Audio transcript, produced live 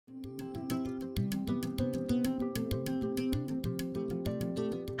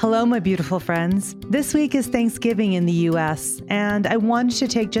Hello, my beautiful friends. This week is Thanksgiving in the U.S., and I wanted to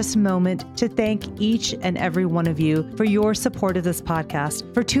take just a moment to thank each and every one of you for your support of this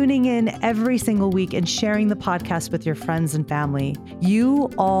podcast, for tuning in every single week and sharing the podcast with your friends and family.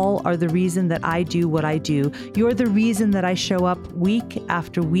 You all are the reason that I do what I do. You're the reason that I show up week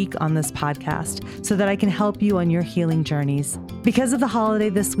after week on this podcast so that I can help you on your healing journeys. Because of the holiday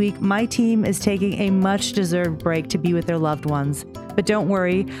this week, my team is taking a much-deserved break to be with their loved ones. But don't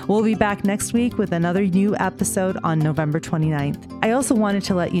worry, we'll be back next week with another new episode on November 29th. I also wanted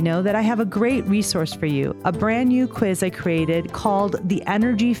to let you know that I have a great resource for you, a brand new quiz I created called the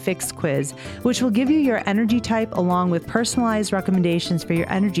Energy Fix Quiz, which will give you your energy type along with personalized recommendations for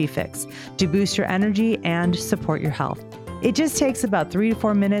your energy fix to boost your energy and support your health. It just takes about 3 to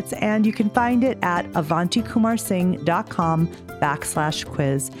 4 minutes, and you can find it at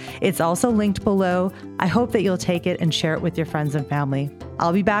avantikumarsingh.com/quiz. It's also linked below. I hope that you'll take it and share it with your friends and family.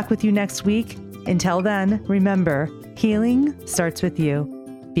 I'll be back with you next week. Until then, remember, healing starts with you.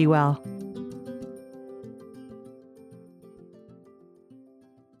 Be well.